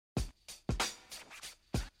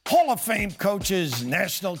Hall of Fame coaches,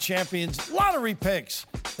 national champions, lottery picks,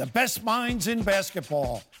 the best minds in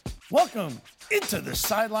basketball. Welcome into the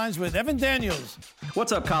Sidelines with Evan Daniels.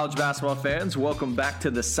 What's up, college basketball fans? Welcome back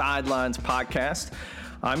to the Sidelines podcast.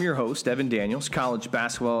 I'm your host, Evan Daniels, college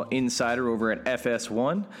basketball insider over at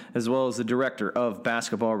FS1, as well as the director of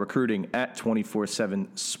basketball recruiting at 24/7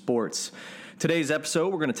 Sports. Today's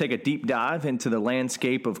episode, we're going to take a deep dive into the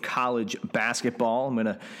landscape of college basketball. I'm going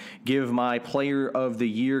to give my Player of the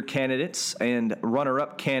Year candidates and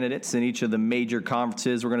runner-up candidates in each of the major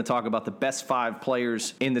conferences. We're going to talk about the best 5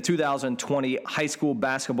 players in the 2020 high school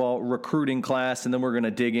basketball recruiting class, and then we're going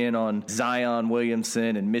to dig in on Zion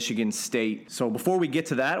Williamson and Michigan State. So before we get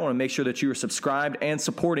to that, I want to make sure that you are subscribed and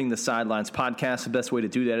supporting the Sidelines podcast. The best way to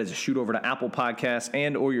do that is to shoot over to Apple Podcasts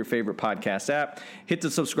and or your favorite podcast app. Hit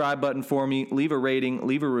the subscribe button for me. Leave a rating,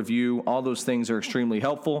 leave a review. All those things are extremely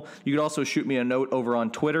helpful. You can also shoot me a note over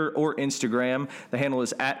on Twitter or Instagram. The handle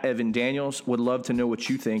is @EvanDaniels. Would love to know what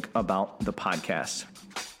you think about the podcast.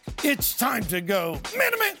 It's time to go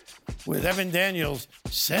minute with Evan Daniels.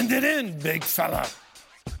 Send it in, big fella.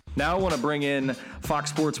 Now I want to bring in Fox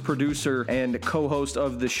Sports producer and co-host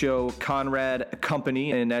of the show, Conrad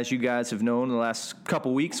Company. And as you guys have known, the last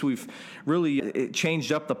couple weeks, we've really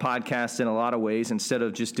changed up the podcast in a lot of ways. Instead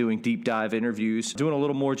of just doing deep dive interviews, doing a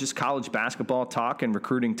little more just college basketball talk and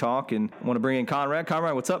recruiting talk. And I want to bring in Conrad.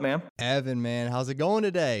 Conrad, what's up, man? Evan, man, how's it going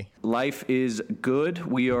today? Life is good.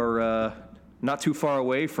 We are not too far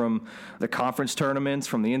away from the conference tournaments,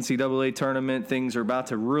 from the NCAA tournament. Things are about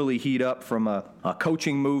to really heat up from a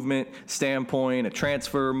coaching movement standpoint, a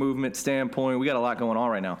transfer movement standpoint. We got a lot going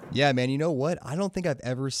on right now. Yeah, man, you know what? I don't think I've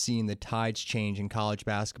ever seen the tides change in college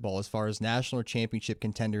basketball as far as national championship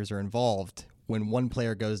contenders are involved when one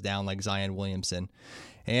player goes down like Zion Williamson.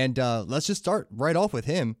 And let's just start right off with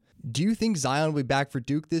him. Do you think Zion will be back for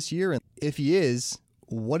Duke this year? And if he is,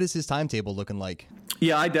 what is his timetable looking like?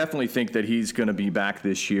 Yeah, I definitely think that he's going to be back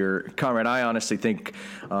this year. Conrad, I honestly think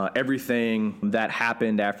everything that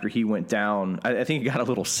happened after he went down, I think it got a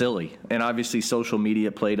little silly. And obviously social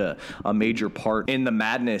media played a major part in the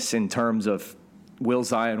madness in terms of will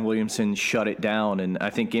Zion Williamson shut it down? And I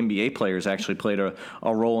think NBA players actually played a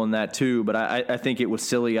role in that too. But I think it was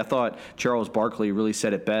silly. I thought Charles Barkley really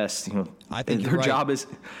said it best. You know, I think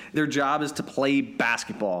their job is to play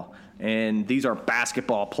basketball. And these are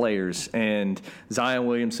basketball players, and Zion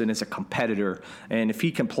Williamson is a competitor. And if he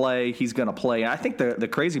can play, he's going to play. And I think the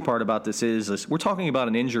crazy part about this is we're talking about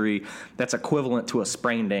an injury that's equivalent to a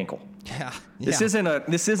sprained ankle. Yeah. This isn't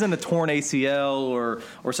a torn ACL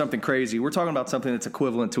or something crazy. We're talking about something that's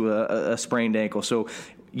equivalent to a sprained ankle. So,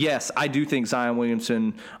 yes, I do think Zion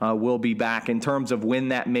Williamson will be back. In terms of when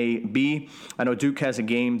that may be, I know Duke has a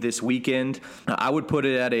game this weekend. I would put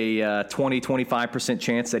it at a 20-25%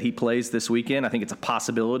 chance that he plays this weekend. I think it's a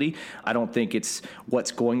possibility. I don't think it's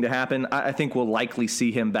what's going to happen. I think we'll likely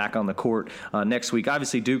see him back on the court next week.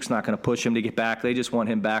 Obviously, Duke's not going to push him to get back. They just want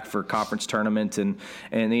him back for conference tournament and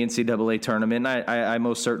the NCAA tournament. And I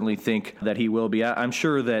most certainly think that he will be. I'm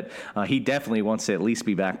sure that he definitely wants to at least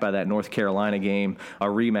be back by that North Carolina game, a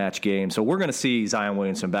rematch game. So we're going to see Zion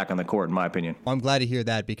Williamson back on the court, in my opinion. I'm glad to hear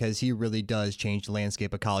that because he really does change the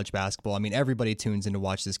landscape of college basketball. I mean, everybody tunes in to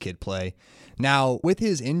watch this kid play. Now, with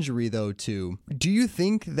his injury, though, too, do you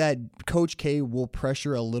think that Coach K will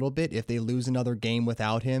pressure a little bit if they lose another game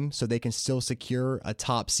without him so they can still secure a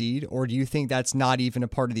top seed? Or do you think that's not even a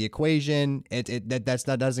part of the equation?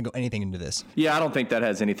 That doesn't go anything into this? Yeah, I don't think that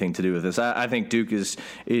has anything to do with this. I think Duke is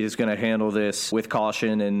going to handle this with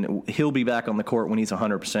caution, and he'll be back on the court when he's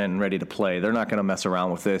 100% and ready to play. They're not going to mess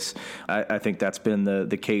around with this. I think that's been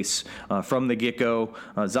the case from the get-go.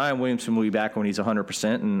 Zion Williamson will be back when he's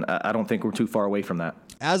 100%, and I don't think we're too far away from that.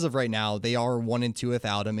 As of right now, they are 1-2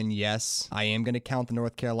 without him, and yes, I am going to count the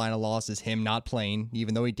North Carolina loss as him not playing,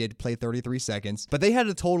 even though he did play 33 seconds. But they had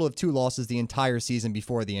a total of 2 losses the entire season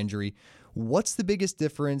before the injury. What's the biggest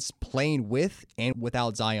difference playing with and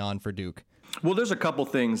without Zion for Duke? Well, there's a couple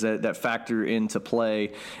things that factor into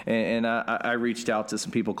play, and I reached out to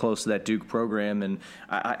some people close to that Duke program, and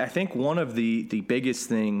I think one of the biggest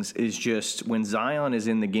things is just when Zion is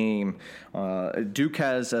in the game, Duke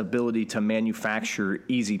has ability to manufacture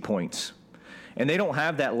easy points. And they don't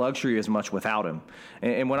have that luxury as much without him.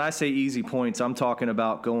 And when I say easy points, I'm talking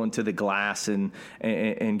about going to the glass and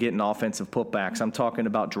getting offensive putbacks. I'm talking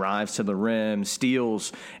about drives to the rim,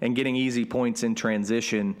 steals, and getting easy points in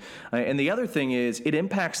transition. And the other thing is it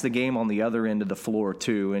impacts the game on the other end of the floor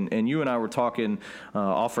too. And you and I were talking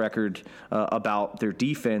off record about their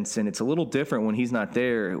defense, and it's a little different when he's not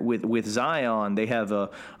there. With Zion, they have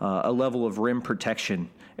a level of rim protection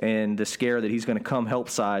and the scare that he's going to come help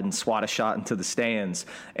side and swat a shot into the stands.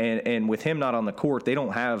 And with him not on the court, they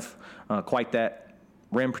don't have quite that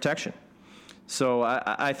rim protection. So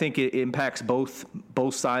I think it impacts both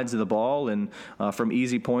sides of the ball, and from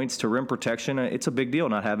easy points to rim protection, it's a big deal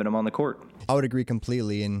not having him on the court. I would agree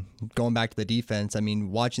completely. And going back to the defense, I mean,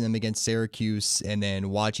 watching them against Syracuse and then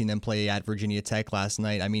watching them play at Virginia Tech last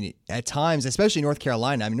night, I mean, at times, especially North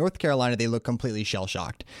Carolina, they look completely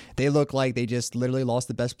shell-shocked. They look like they just literally lost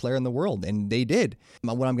the best player in the world, and they did.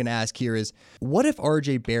 What I'm going to ask here is, what if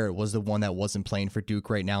R.J. Barrett was the one that wasn't playing for Duke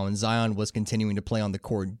right now and Zion was continuing to play on the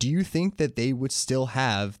court? Do you think that they would still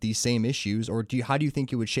have these same issues, or how do you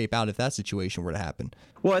think it would shape out if that situation were to happen?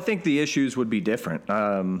 Well, I think the issues would be different.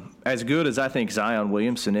 As good as I think Zion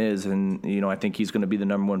Williamson is, and I think he's going to be the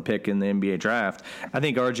number one pick in the NBA draft, I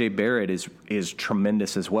think R.J. Barrett is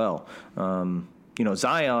tremendous as well.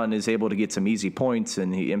 Zion is able to get some easy points,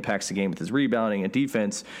 and he impacts the game with his rebounding and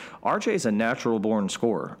defense. R.J. is a natural-born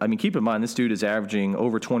scorer. I mean, keep in mind, this dude is averaging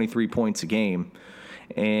over 23 points a game.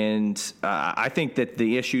 And I think that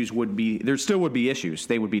the issues there still would be issues.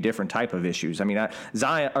 They would be different type of issues. I mean,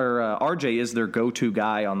 RJ is their go-to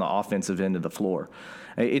guy on the offensive end of the floor.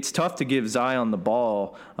 It's tough to give Zion the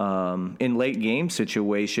ball in late game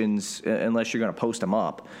situations unless you're going to post him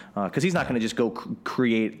up, because he's not going to just go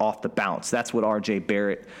create off the bounce. That's what R.J.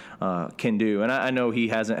 Barrett can do. And I know he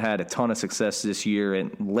hasn't had a ton of success this year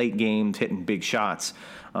in late games hitting big shots.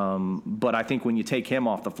 But I think when you take him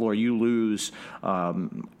off the floor, you lose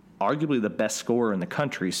arguably the best scorer in the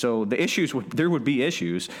country. So there would be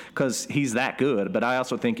issues because he's that good. But I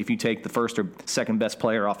also think if you take the first or second best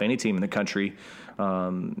player off any team in the country,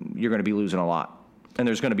 you're going to be losing a lot. And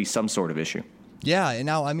there's going to be some sort of issue. Yeah, and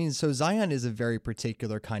now, I mean, so Zion is a very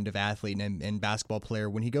particular kind of athlete and basketball player.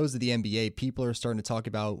 When he goes to the NBA, people are starting to talk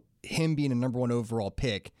about him being a number one overall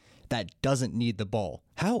pick that doesn't need the ball.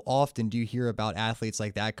 How often do you hear about athletes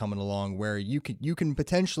like that coming along where you can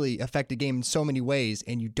potentially affect a game in so many ways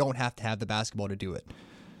and you don't have to have the basketball to do it?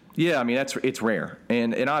 Yeah, I mean, it's rare.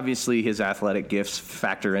 And obviously his athletic gifts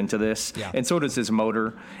factor into this. Yeah. And so does his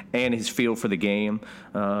motor and his feel for the game.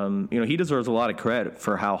 He deserves a lot of credit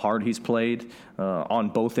for how hard he's played on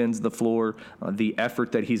both ends of the floor, the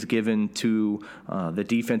effort that he's given to the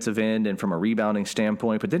defensive end and from a rebounding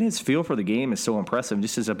standpoint. But then his feel for the game is so impressive,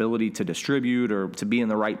 just his ability to distribute or to be in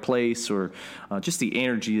the right place, or just the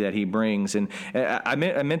energy that he brings. And I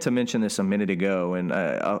meant to mention this a minute ago, and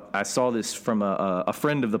I saw this from a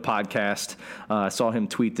friend of the podcast. I saw him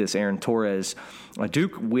tweet this, Aaron Torres.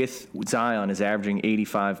 Duke with Zion is averaging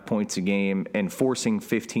 85 points a game and forcing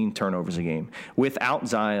 15 turnovers a game. Without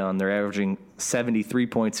Zion, they're averaging 73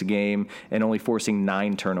 points a game and only forcing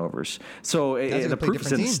 9 turnovers. So the proof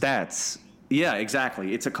is in the stats. Yeah,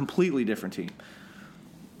 exactly. It's a completely different team.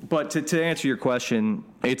 But to answer your question,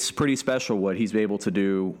 it's pretty special what he's able to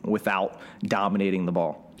do without dominating the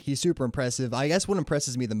ball. He's super impressive. I guess what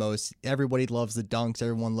impresses me the most, everybody loves the dunks,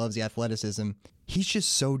 everyone loves the athleticism. He's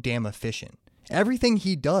just so damn efficient. Everything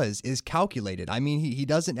he does is calculated. I mean, he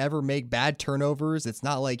doesn't ever make bad turnovers. It's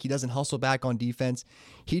not like he doesn't hustle back on defense.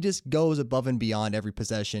 He just goes above and beyond every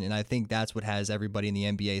possession, and I think that's what has everybody in the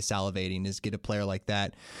NBA salivating, is get a player like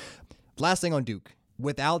that. Last thing on Duke.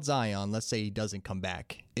 Without Zion, let's say he doesn't come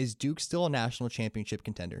back, is Duke still a national championship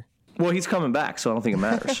contender? Well, he's coming back, so I don't think it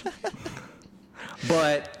matters.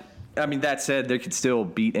 But, I mean, that said, they could still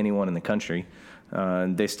beat anyone in the country.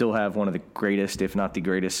 They still have one of the greatest, if not the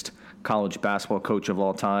greatest, college basketball coach of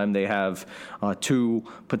all time. They have 2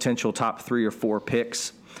 potential top 3 or 4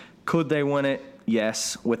 picks. Could they win it?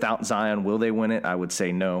 Yes. Without Zion, will they win it? I would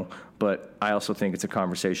say no. But I also think it's a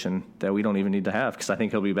conversation that we don't even need to have, because I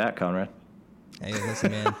think he'll be back, Conrad. Hey,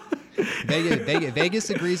 listen, man. Vegas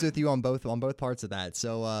agrees with you on both parts of that.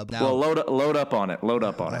 So now, well, load up on it. Load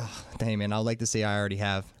up on it. Dang, man, I'd like to say I already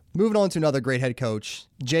have. Moving on to another great head coach,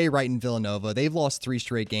 Jay Wright in Villanova. They've lost 3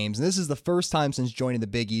 straight games, and this is the first time since joining the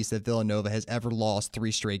Big East that Villanova has ever lost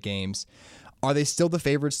 3 straight games. Are they still the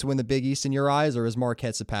favorites to win the Big East in your eyes, or has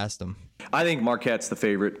Marquette surpassed them? I think Marquette's the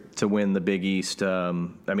favorite to win the Big East. I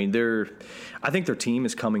think their team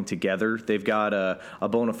is coming together. They've got a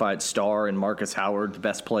bona fide star in Marcus Howard, the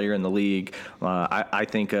best player in the league. I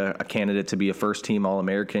think a candidate to be a first-team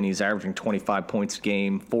All-American. He's averaging 25 points a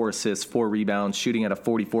game, 4 assists, 4 rebounds, shooting at a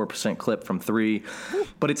 44% clip from 3.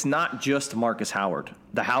 But it's not just Marcus Howard.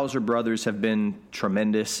 The Hauser brothers have been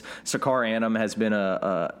tremendous. Sakar Annam has been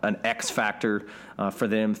an X factor for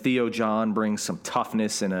them. Theo John brings some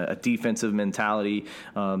toughness and a defensive mentality.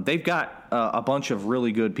 They've got a bunch of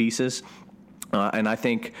really good pieces. And I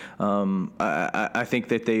think I think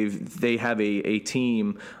that they have a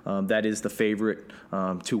team that is the favorite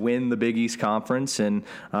to win the Big East Conference, and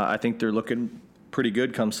I think they're looking pretty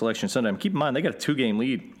good come Selection Sunday. Keep in mind they got a 2-game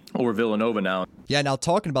lead over Villanova now. Yeah. Now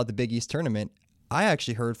talking about the Big East tournament, I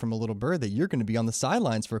actually heard from a little bird that you're going to be on the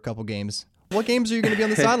sidelines for a couple games. What games are you going to be on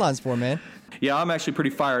the sidelines for, man? Yeah, I'm actually pretty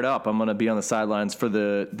fired up. I'm going to be on the sidelines for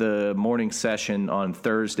the morning session on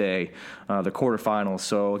Thursday, the quarterfinals.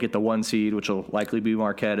 So I'll get the 1 seed, which will likely be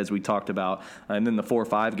Marquette, as we talked about, and then the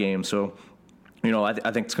 4-5 game. So, I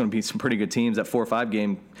think it's going to be some pretty good teams. That 4-5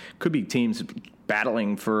 game could be teams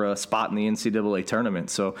battling for a spot in the NCAA tournament.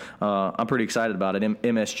 So I'm pretty excited about it.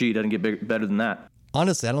 MSG doesn't get better than that.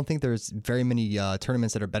 Honestly, I don't think there's very many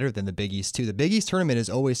tournaments that are better than the Big East, too. The Big East tournament is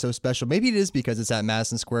always so special. Maybe it is because it's at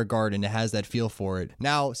Madison Square Garden. It has that feel for it.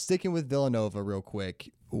 Now, sticking with Villanova real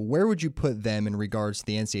quick, where would you put them in regards to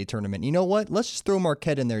the NCAA tournament? You know what? Let's just throw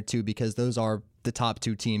Marquette in there, too, because those are the top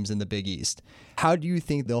 2 teams in the Big East. How do you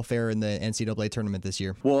think they'll fare in the NCAA tournament this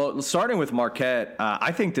year? Well, starting with Marquette,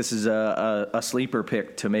 I think this is a sleeper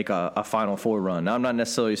pick to make a Final Four run. Now, I'm not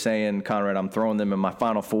necessarily saying, Conrad, I'm throwing them in my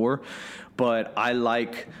Final Four, but I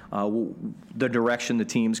like the direction the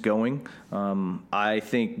team's going. I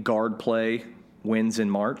think guard play wins in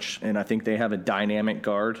March, and I think they have a dynamic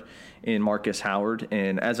guard in Marcus Howard.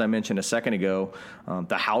 And as I mentioned a second ago,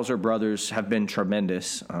 the Hauser brothers have been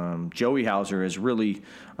tremendous. Joey Hauser has really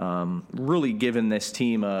given this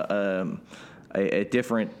team a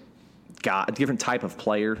different type of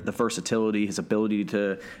player, the versatility, his ability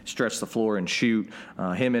to stretch the floor and shoot.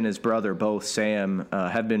 Him and his brother, both Sam,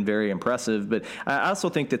 have been very impressive. But I also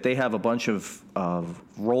think that they have a bunch of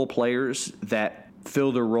role players that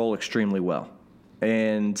fill their role extremely well.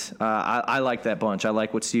 And I like that bunch. I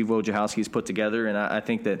like what Steve Wojciechowski's put together, and I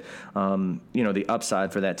think that the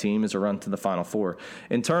upside for that team is a run to the Final Four.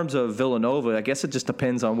 In terms of Villanova, I guess it just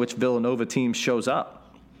depends on which Villanova team shows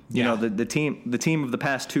up. The team of the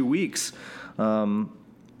past 2 weeks, you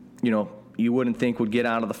wouldn't think would get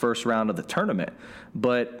out of the first round of the tournament,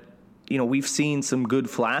 but we've seen some good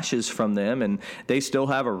flashes from them, and they still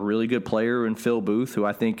have a really good player in Phil Booth, who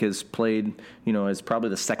I think has played, is probably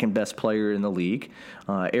the second best player in the league.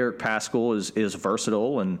 Eric Paschal is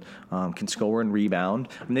versatile and can score and rebound.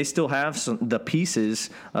 I mean, they still have the pieces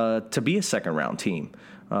to be a second round team.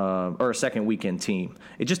 Or a second weekend team.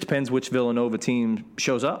 It just depends which Villanova team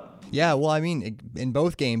shows up. Yeah, well, I mean, in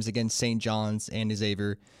both games against St. John's and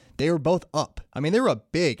Xavier, they were both up. I mean, they were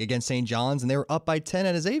up big against St. John's, and they were up by 10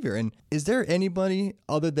 at Xavier. And is there anybody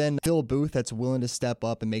other than Phil Booth that's willing to step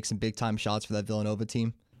up and make some big-time shots for that Villanova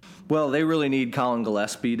team? Well, they really need Colin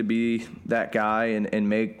Gillespie to be that guy and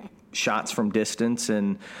make shots from distance,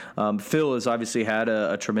 and Phil has obviously had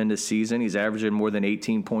a tremendous season. He's averaging more than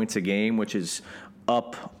 18 points a game, which is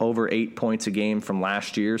up over 8 points a game from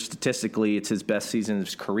last year. Statistically, it's his best season of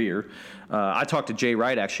his career. I talked to Jay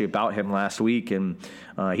Wright actually about him last week, and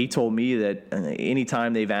he told me that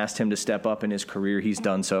anytime they've asked him to step up in his career, he's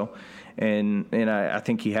done so. And I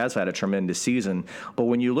think he has had a tremendous season. But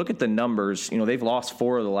when you look at the numbers, they've lost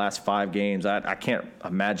 4 of the last 5 games. I can't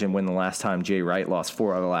imagine when the last time Jay Wright lost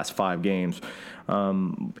 4 out of the last 5 games.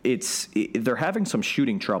 They're having some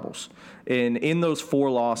shooting troubles. And in those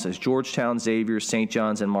 4 losses, Georgetown, Xavier, St.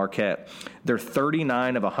 John's, and Marquette, they're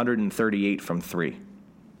 39 of 138 from 3.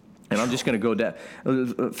 And I'm just going to go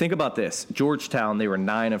down. Think about this. Georgetown, they were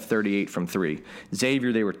 9 of 38 from 3.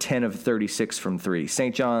 Xavier, they were 10 of 36 from 3.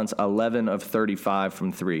 St. John's, 11 of 35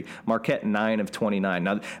 from 3. Marquette, 9 of 29.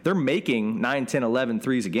 Now, they're making 9, 10, 11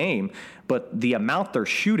 threes a game, but the amount they're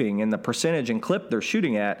shooting and the percentage and clip they're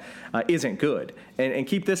shooting at isn't good. And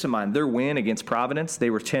keep this in mind. Their win against Providence, they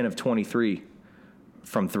were 10 of 23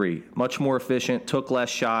 from 3. Much more efficient, took less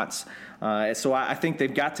shots. So I think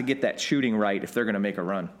they've got to get that shooting right if they're going to make a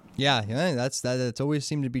run. Yeah, that's always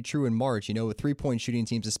seemed to be true in March. With 3-point shooting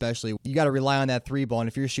teams especially, you got to rely on that 3 ball. And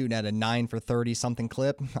if you're shooting at a 9 for 30 something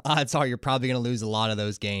clip, odds are you're probably going to lose a lot of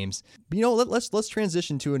those games. But let's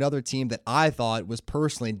transition to another team that I thought was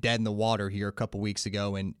personally dead in the water here a couple weeks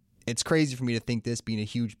ago, and it's crazy for me to think this, being a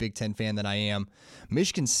huge Big Ten fan that I am.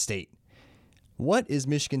 Michigan State. What is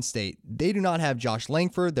Michigan State? They do not have Josh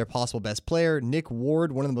Langford, their possible best player. Nick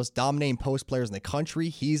Ward, one of the most dominating post players in the country,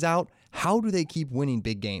 he's out. How do they keep winning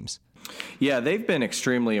big games? Yeah, they've been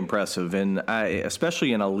extremely impressive, and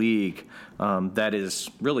especially in a league that is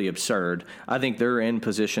really absurd. I think they're in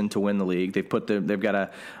position to win the league. They've got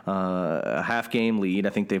a half-game lead. I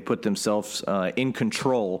think they've put themselves in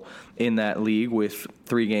control in that league with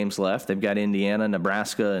 3 games left. They've got Indiana,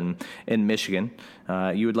 Nebraska, and Michigan.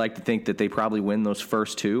 You would like to think that they probably win those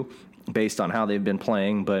first 2 based on how they've been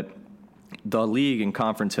playing, but the league and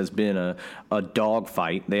conference has been a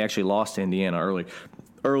dogfight. They actually lost to Indiana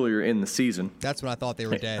earlier in the season. That's when I thought they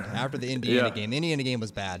were dead, after the Indiana Yeah. game. The Indiana game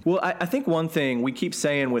was bad. Well, I think one thing we keep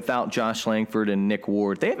saying without Josh Langford and Nick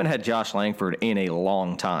Ward, they haven't had Josh Langford in a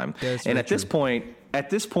long time. And at this point,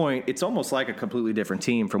 it's almost like a completely different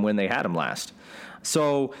team from when they had him last.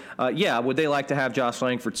 So, would they like to have Josh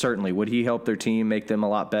Langford? Certainly. Would he help their team, make them a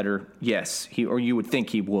lot better? Yes, or you would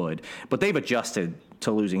think he would. But they've adjusted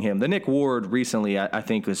to losing him. The Nick Ward recently, I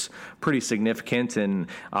think, was pretty significant, and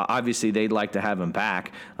obviously they'd like to have him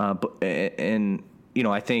back. I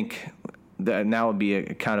think that now would be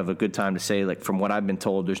a kind of a good time to say, like, from what I've been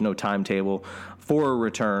told, there's no timetable for a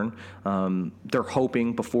return. They're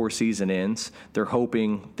hoping before season ends. They're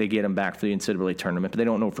hoping they get him back for the NCAA tournament, but they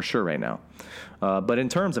don't know for sure right now. But in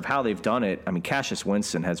terms of how they've done it, I mean, Cassius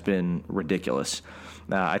Winston has been ridiculous.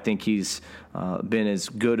 I think he's been as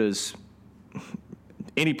good as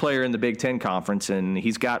any player in the Big Ten Conference, and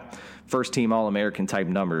he's got first-team All-American type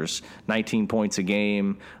numbers, 19 points a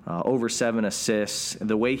game, over 7 assists.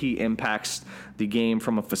 The way he impacts the game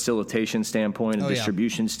from a facilitation standpoint, a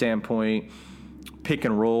distribution standpoint, pick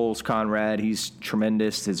and rolls, Conrad, he's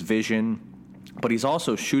tremendous, his vision. But he's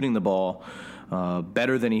also shooting the ball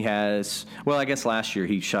better than he has. Well, I guess last year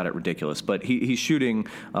he shot it ridiculous, but he's shooting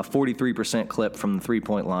a 43% clip from the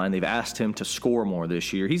three-point line. They've asked him to score more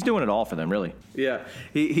this year. He's doing it all for them, really. Yeah,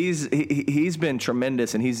 he's been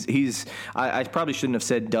tremendous, and I probably shouldn't have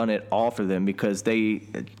said done it all for them, because they,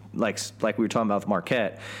 like we were talking about with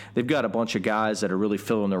Marquette, they've got a bunch of guys that are really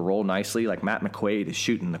filling their role nicely. Like Matt McQuaid is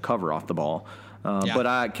shooting the cover off the ball,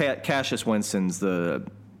 but Cassius Winston's the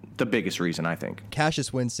biggest reason, I think.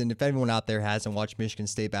 Cassius Winston, if anyone out there hasn't watched Michigan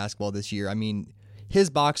State basketball this year, I mean,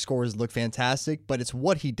 his box scores look fantastic, but it's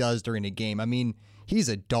what he does during a game. I mean, he's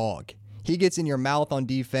a dog. He gets in your mouth on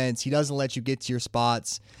defense. He doesn't let you get to your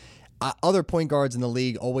spots. Other point guards in the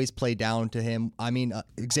league always play down to him. I mean,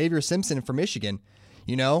 Xavier Simpson from Michigan,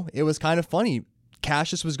 it was kind of funny.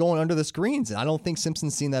 Cassius was going under the screens, and I don't think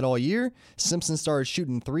Simpson's seen that all year. Simpson started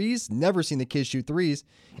shooting threes, never seen the kid shoot threes,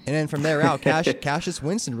 and then from there out, Cassius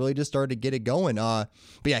Winston really just started to get it going. But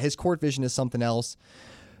yeah, his court vision is something else.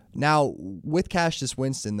 Now, with Cassius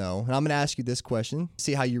Winston, though, and I'm going to ask you this question,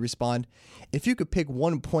 see how you respond. If you could pick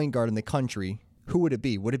one point guard in the country, who would it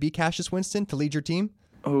be? Would it be Cassius Winston to lead your team?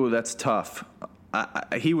 Oh, that's tough.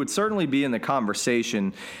 He would certainly be in the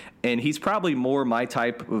conversation, and he's probably more my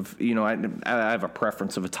type of, I have a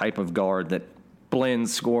preference of a type of guard that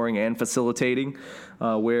blends scoring and facilitating,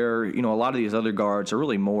 where, a lot of these other guards are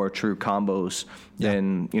really more true combos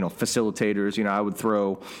than, facilitators. I would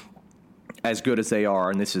throw, as good as they are,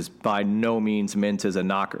 and this is by no means meant as a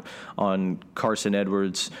knock on Carson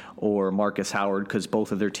Edwards or Marcus Howard, because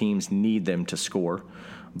both of their teams need them to score.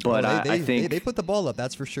 But I think they put the ball up,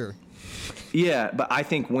 that's for sure. Yeah, but I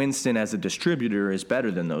think Winston as a distributor is better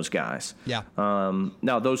than those guys. Yeah.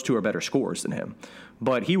 Now, those two are better scorers than him.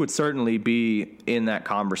 But he would certainly be in that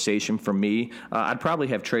conversation for me. I'd probably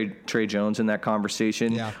have Trey Jones in that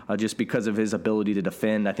conversation, just because of his ability to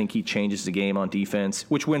defend. I think he changes the game on defense,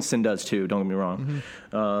 which Winston does too, don't get me wrong.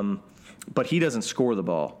 Mm-hmm. But he doesn't score the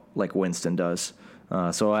ball like Winston does.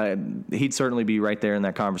 So he'd certainly be right there in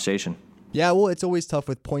that conversation. Yeah, well, it's always tough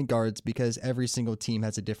with point guards because every single team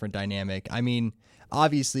has a different dynamic. I mean,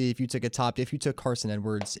 obviously, if you took Carson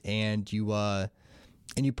Edwards and you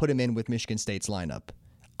put him in with Michigan State's lineup,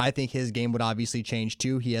 I think his game would obviously change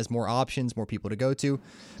too. He has more options, more people to go to.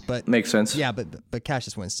 But makes sense. Yeah, but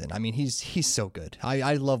Cassius Winston, I mean, he's so good.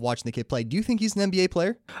 I love watching the kid play. Do you think he's an NBA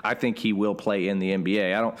player? I think he will play in the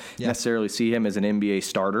NBA. I don't necessarily see him as an NBA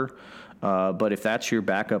starter. But if that's your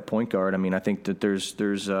backup point guard, I mean, I think that there's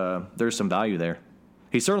some value there.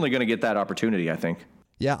 He's certainly going to get that opportunity, I think.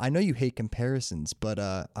 Yeah, I know you hate comparisons, but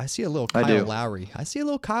I see a little Kyle Lowry. I see a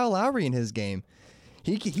little Kyle Lowry in his game.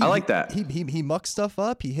 I like that. He mucks stuff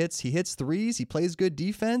up. He hits threes. He plays good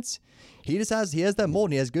defense. He has that mold.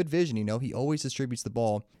 And he has good vision. He always distributes the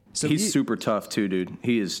ball. So he's super tough too, dude.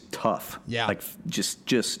 He is tough. Yeah, like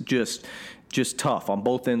just tough on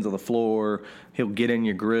both ends of the floor. He'll get in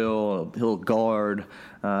your grill. He'll guard.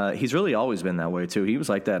 He's really always been that way, too. He was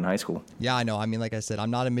like that in high school. Yeah, I know. I mean, like I said, I'm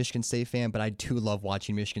not a Michigan State fan, but I do love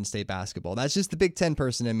watching Michigan State basketball. That's just the Big Ten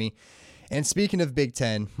person in me. And speaking of Big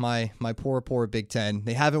Ten, my poor Big Ten,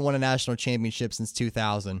 they haven't won a national championship since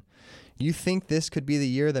 2000. You think this could be the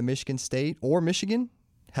year that Michigan State or Michigan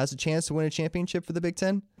has a chance to win a championship for the Big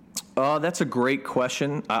Ten? That's a great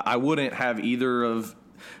question. I wouldn't have either of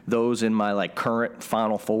those in my current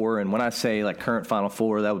Final Four, and when I say current Final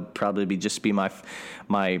Four, that would probably be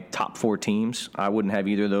my top four teams. I wouldn't have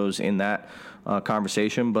either of those in that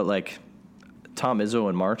conversation, but Tom Izzo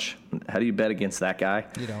in March. How do you bet against that guy?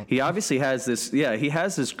 You don't. He obviously has this. Yeah, he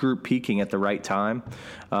has this group peaking at the right time.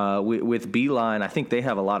 With Beeline, I think they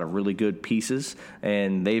have a lot of really good pieces,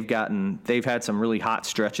 and they've had some really hot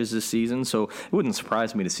stretches this season. So it wouldn't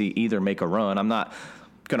surprise me to see either make a run. I'm not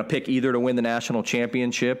going to pick either to win the national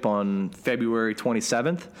championship on February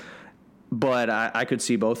 27th. But I could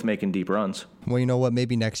see both making deep runs. Well, you know what?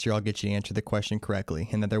 Maybe next year I'll get you to answer the question correctly,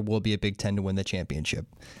 and that there will be a Big Ten to win the championship.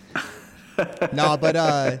 No, but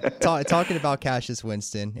talking about Cassius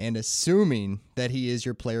Winston and assuming that he is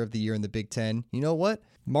your player of the year in the Big Ten, you know what?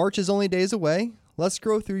 March is only days away. Let's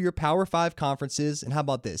go through your Power-5 conferences, and how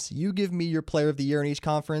about this? You give me your player of the year in each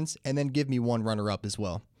conference, and then give me one runner-up as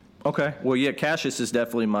well. Okay. Well, yeah, Cassius is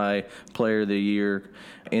definitely my player of the year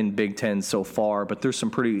in Big Ten so far, but there's some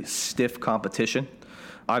pretty stiff competition.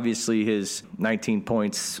 Obviously, his 19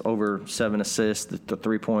 points, over 7 assists, the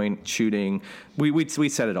three-point shooting, we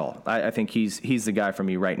said it all. I think he's the guy for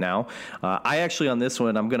me right now. I actually, on this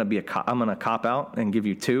one, I'm going to cop out and give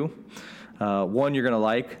you two. One you're going to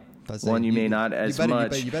like. One you may not as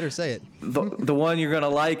much. You better say it. The one you're going to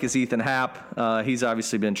like is Ethan Happ. He's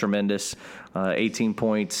obviously been tremendous. 18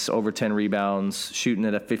 points, over 10 rebounds, shooting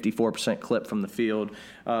at a 54% clip from the field.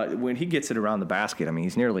 When he gets it around the basket, I mean,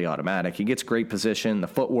 he's nearly automatic. He gets great position, the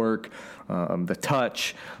footwork, the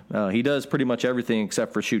touch. He does pretty much everything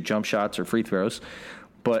except for shoot jump shots or free throws.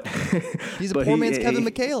 But he's a poor man's Kevin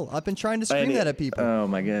McHale. I've been trying to scream that at people. Oh,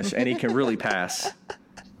 my gosh. And he can really pass.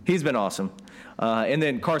 He's been awesome. And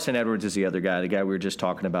then Carson Edwards is the other guy, the guy we were just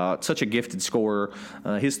talking about. Such a gifted scorer.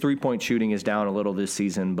 His three-point shooting is down a little this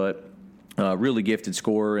season, but really gifted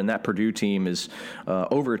scorer. And that Purdue team is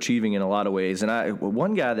overachieving in a lot of ways. And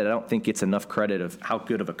one guy that I don't think gets enough credit of how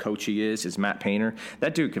good of a coach he is Matt Painter.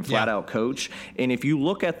 That dude can flat-out coach. And if you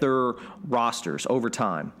look at their rosters over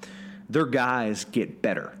time, their guys get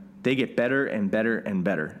better. They get better and better and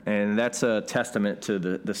better. And that's a testament to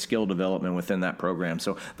the skill development within that program.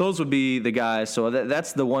 So those would be the guys. So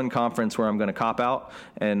that's the one conference where I'm going to cop out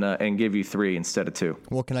and give you three instead of two.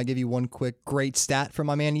 Well, can I give you one quick great stat from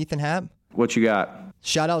my man Ethan Happ? What you got?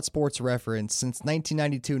 Shout out Sports Reference. Since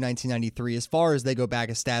 1992, 1993, as far as they go back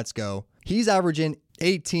as stats go, he's averaging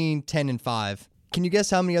 18, 10, and 5. Can you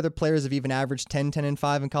guess how many other players have even averaged 10, 10, and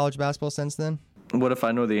 5 in college basketball since then? What if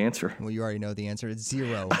I know the answer? Well, you already know the answer. It's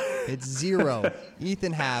zero. It's zero.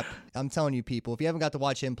 Ethan Happ, I'm telling you, people, if you haven't got to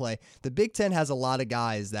watch him play, the Big Ten has a lot of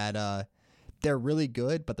guys that they're really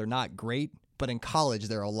good, but they're not great. But in college,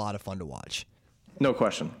 they're a lot of fun to watch. No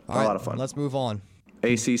question. A lot of fun. Let's move on.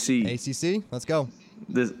 ACC. Let's go.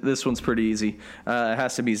 This one's pretty easy. It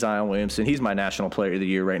has to be Zion Williamson. He's my national player of the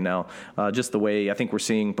year right now. Just the way I think we're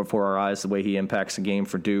seeing before our eyes, the way he impacts the game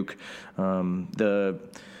for Duke. The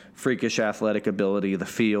freakish athletic ability, the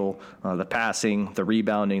feel, the passing, the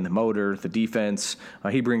rebounding, the motor, the defense.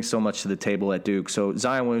 He brings so much to the table at Duke. So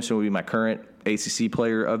Zion Williamson will be my current ACC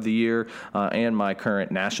player of the year and my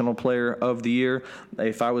current national player of the year.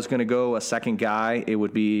 If I was going to go a second guy, it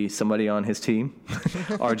would be somebody on his team,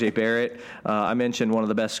 RJ Barrett. I mentioned one of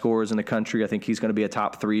the best scorers in the country. I think he's going to be a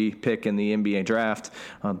top 3 pick in the NBA draft.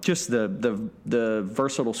 Just the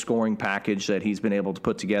versatile scoring package that he's been able to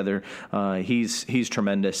put together. He's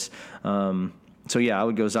tremendous. So, yeah, I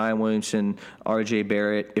would go Zion Williamson, R.J.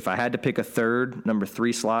 Barrett. If I had to pick a third, number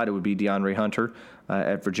 3 slot, it would be DeAndre Hunter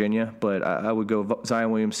at Virginia. But I would go Zion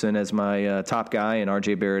Williamson as my top guy and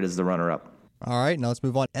R.J. Barrett as the runner-up. All right, now let's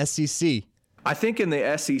move on. SEC. I think in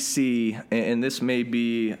the SEC, and this may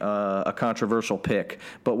be a controversial pick,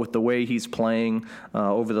 but with the way he's playing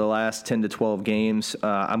over the last 10 to 12 games,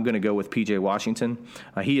 I'm going to go with P.J. Washington.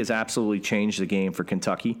 He has absolutely changed the game for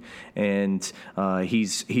Kentucky, and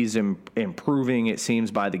he's improving, it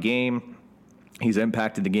seems, by the game. He's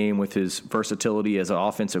impacted the game with his versatility as an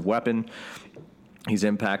offensive weapon. He's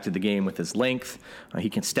impacted the game with his length. He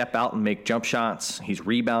can step out and make jump shots. He's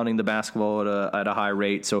rebounding the basketball at a high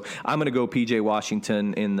rate. So I'm going to go P.J.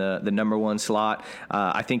 Washington in the number 1 slot.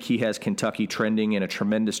 I think he has Kentucky trending in a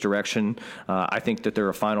tremendous direction. I think that they're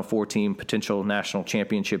a Final Four team, potential national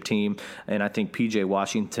championship team. And I think P.J.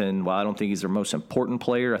 Washington, while I don't think he's their most important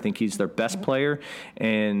player, I think he's their best player.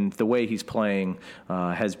 And the way he's playing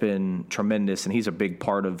has been tremendous. And he's a big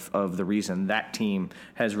part of the reason that team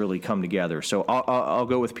has really come together. So I'll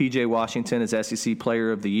go with P.J. Washington as SEC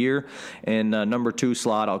Player of the Year. And number 2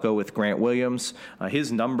 slot, I'll go with Grant Williams.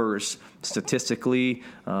 His numbers statistically,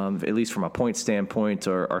 at least from a point standpoint,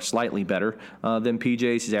 are slightly better than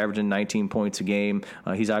P.J.'s. He's averaging 19 points a game.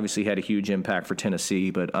 He's obviously had a huge impact for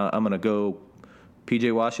Tennessee, but I'm going to go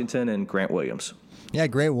P.J. Washington, and Grant Williams. Yeah,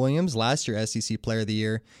 Grant Williams, last year SEC Player of the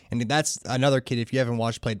Year. And that's another kid, if you haven't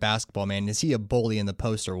played basketball, man, is he a bully in the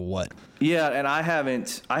post or what? Yeah, and I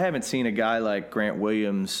haven't seen a guy like Grant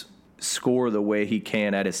Williams score the way he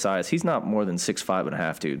can at his size. He's not more than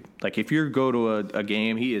 6'5.5", dude. Like, if you go to a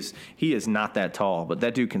game, he is not that tall, but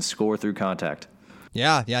that dude can score through contact.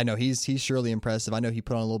 Yeah, no, he's surely impressive. I know he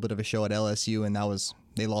put on a little bit of a show at LSU, and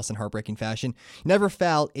they lost in heartbreaking fashion. Never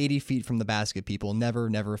foul 80 feet from the basket, people.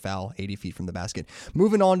 Never foul 80 feet from the basket.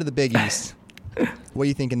 Moving on to the Big East. What are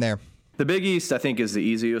you thinking there? The Big East, I think, is the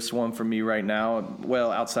easiest one for me right now.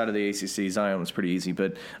 Well, outside of the ACC, Zion was pretty easy,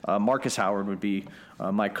 but Marcus Howard would be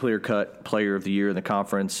my clear-cut player of the year in the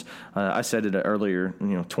conference. I said it earlier,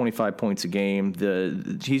 25 points a game.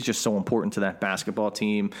 He's just so important to that basketball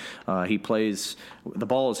team. He plays – the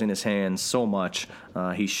ball is in his hands so much.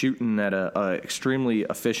 He's shooting at a extremely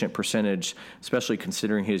efficient percentage, especially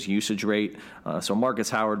considering his usage rate. So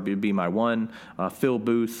Marcus Howard would be my one. Phil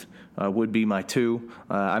Booth would be my two.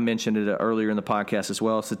 I mentioned it earlier in the podcast as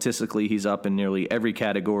well. Statistically, he's up in nearly every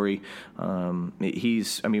category.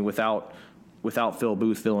 Without Phil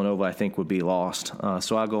Booth, Villanova, I think, would be lost.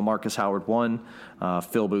 So I'll go Marcus Howard 1,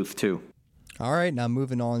 Phil Booth 2. All right, now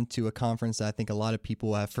moving on to a conference that I think a lot of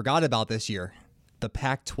people have forgot about this year, the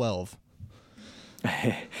Pac-12.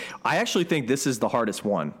 I actually think this is the hardest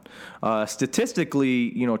one.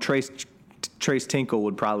 Statistically, Trace Tinkle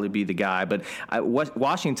would probably be the guy, but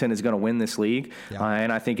Washington is going to win this league,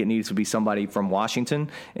 and I think it needs to be somebody from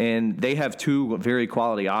Washington. And they have two very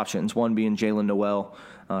quality options, one being Jalen Noel,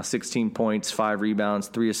 16 points, 5 rebounds,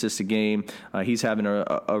 3 assists a game. He's having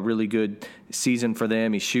a really good season for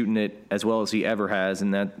them. He's shooting it as well as he ever has,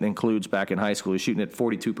 and that includes back in high school. He's shooting at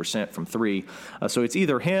 42% from 3. So it's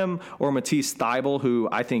either him or Matisse Thybulle, who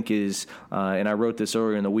I think is, and I wrote this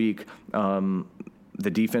earlier in the week, the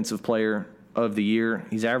defensive player of the year.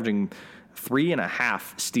 He's averaging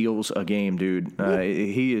 3.5 steals a game, dude.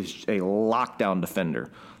 He is a lockdown defender.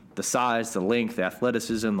 The size, the length, the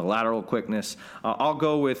athleticism, the lateral quickness. I'll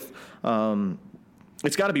go with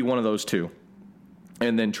it's got to be one of those two.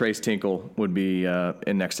 And then Trace Tinkle would be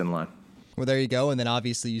next in line. Well, there you go. And then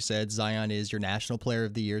obviously you said Zion is your National Player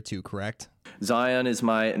of the Year too, correct? Zion is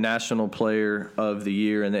my National Player of the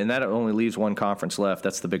Year, and that only leaves one conference left.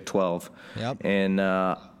 That's the Big 12. Yep. And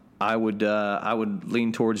I would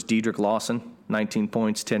lean towards Dedrick Lawson. 19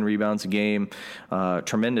 points, 10 rebounds a game,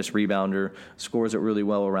 tremendous rebounder, scores it really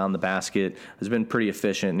well around the basket, has been pretty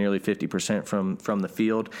efficient, nearly 50% from the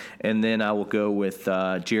field. And then I will go with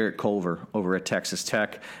Jarrett Culver over at Texas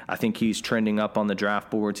Tech. I think he's trending up on the draft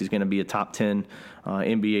boards. He's going to be a top 10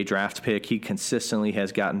 NBA draft pick. He consistently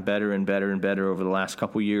has gotten better and better and better over the last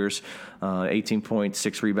couple years. 18 points,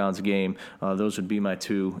 6 rebounds a game. Those would be my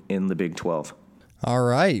two in the Big 12. All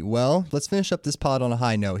right, well, let's finish up this pod on a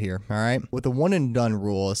high note here, all right? With the one-and-done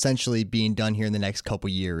rule essentially being done here in the next couple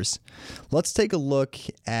years, let's take a look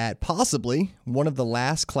at possibly one of the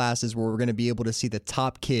last classes where we're going to be able to see the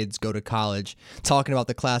top kids go to college. Talking about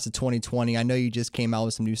the class of 2020, I know you just came out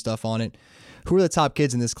with some new stuff on it. Who are the top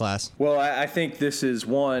kids in this class? Well, I think this is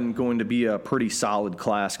going to be a pretty solid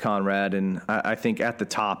class, Conrad, and I think at the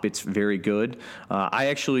top it's very good. I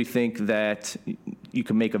actually think that you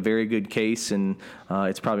can make a very good case, and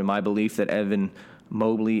it's probably my belief that Evan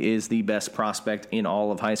Mobley is the best prospect in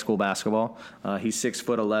all of high school basketball. He's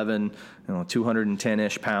 6'11",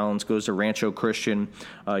 210-ish pounds, goes to Rancho Christian.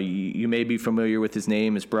 You may be familiar with his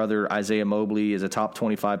name. His brother, Isaiah Mobley, is a top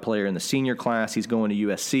 25 player in the senior class. He's going to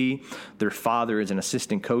USC. Their father is an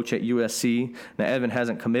assistant coach at USC. Now, Evan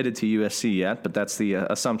hasn't committed to USC yet, but that's the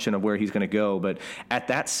assumption of where he's going to go. But at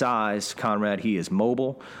that size, Conrad, he is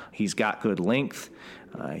mobile. He's got good length.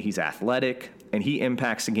 He's athletic, and he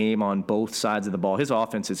impacts the game on both sides of the ball. His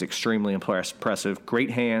offense is extremely impressive.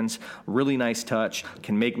 Great hands, really nice touch,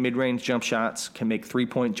 can make mid-range jump shots, can make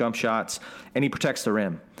three-point jump shots, and he protects the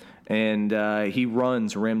rim. And he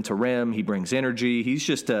runs rim to rim. He brings energy.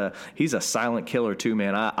 He's a silent killer too,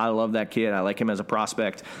 man. I love that kid. I like him as a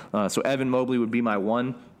prospect. So Evan Mobley would be my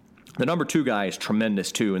one. The number 2 guy is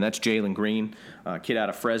tremendous too, and that's Jalen Green, kid out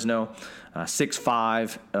of Fresno,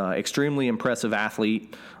 6'5", extremely impressive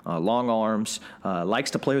athlete, long arms,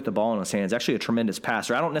 likes to play with the ball in his hands, actually a tremendous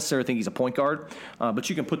passer. I don't necessarily think he's a point guard, but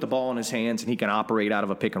you can put the ball in his hands and he can operate out of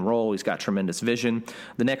a pick and roll. He's got tremendous vision.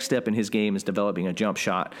 The next step in his game is developing a jump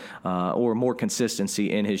shot or more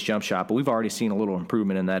consistency in his jump shot, but we've already seen a little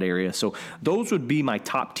improvement in that area. So those would be my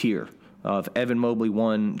top tier of Evan Mobley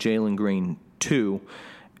 1, Jalen Green 2.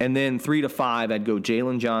 And then 3 to 5, I'd go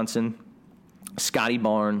Jalen Johnson, Scotty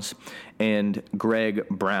Barnes, and Greg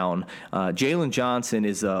Brown. Jalen Johnson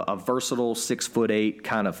is a versatile 6'8",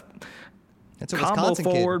 kind of That's a combo Wisconsin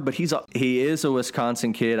forward, kid. but he is a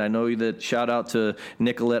Wisconsin kid. I know that. Shout out to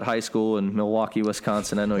Nicollet High School in Milwaukee,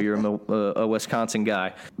 Wisconsin. I know you're a Wisconsin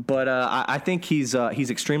guy, but I think he's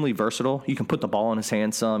extremely versatile. You can put the ball in his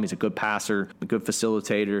hands some. He's a good passer, a good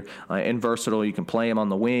facilitator, and versatile. You can play him on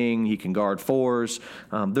the wing. He can guard fours.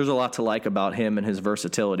 There's a lot to like about him and his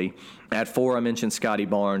versatility. At 4, I mentioned Scotty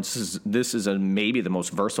Barnes. This is maybe the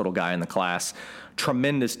most versatile guy in the class.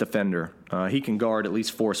 Tremendous defender. He can guard at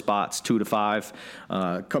least 4 spots, 2 to 5.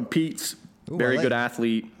 Competes. Very good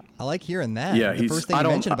athlete. I like hearing that. Yeah, the first thing you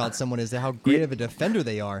mention about someone is how great of a defender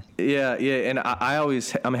they are. Yeah, and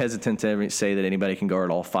I'm hesitant to say that anybody can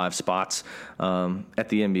guard all 5 spots. At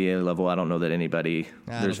the NBA level, I don't know that anybody.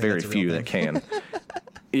 There's very few that can.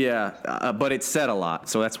 Yeah, but it's said a lot,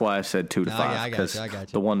 so that's why I said 2 to 5, because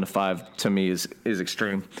the 1 to 5 to me is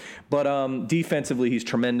extreme. But defensively, he's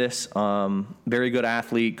tremendous. Very good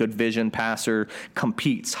athlete, good vision, passer,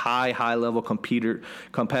 competes, high level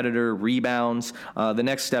competitor, rebounds. The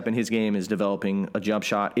next step in his game is developing a jump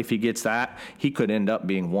shot. If he gets that, he could end up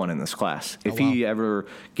being 1 in this class. If he ever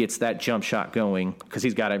gets that jump shot going, because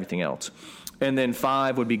he's got everything else. And then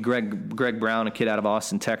 5 would be Greg Brown, a kid out of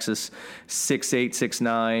Austin, Texas, 6'8",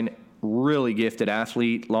 6'9", really gifted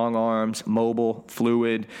athlete, long arms, mobile,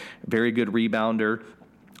 fluid, very good rebounder.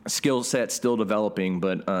 Skill set still developing,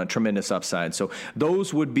 but tremendous upside. So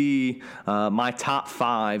those would be my top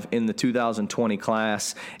 5 in the 2020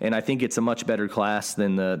 class, and I think it's a much better class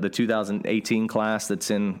than the 2018 class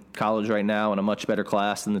that's in college right now, and a much better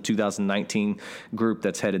class than the 2019 group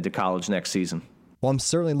that's headed to college next season. Well, I'm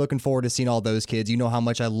certainly looking forward to seeing all those kids. You know how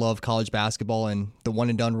much I love college basketball, and the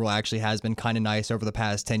one-and-done rule actually has been kind of nice over the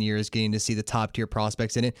past 10 years, getting to see the top-tier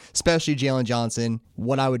prospects in it, especially Jalen Johnson.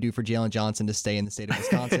 What I would do for Jalen Johnson to stay in the state of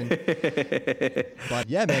Wisconsin. But,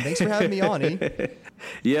 yeah, man, thanks for having me on,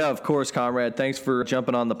 Yeah, of course, comrade. Thanks for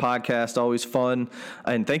jumping on the podcast. Always fun.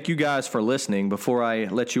 And thank you guys for listening. Before I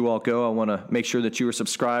let you all go, I want to make sure that you are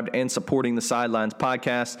subscribed and supporting the Sidelines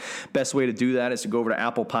podcast. Best way to do that is to go over to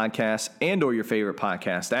Apple Podcasts and or your favorite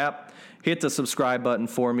podcast app. Hit the subscribe button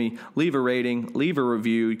for me. Leave a rating. Leave a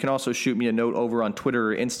review. You can also shoot me a note over on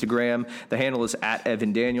Twitter or Instagram. The handle is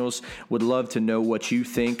 @EvanDaniels. Would love to know what you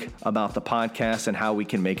think about the podcast and how we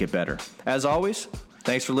can make it better. As always,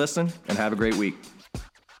 thanks for listening and have a great week.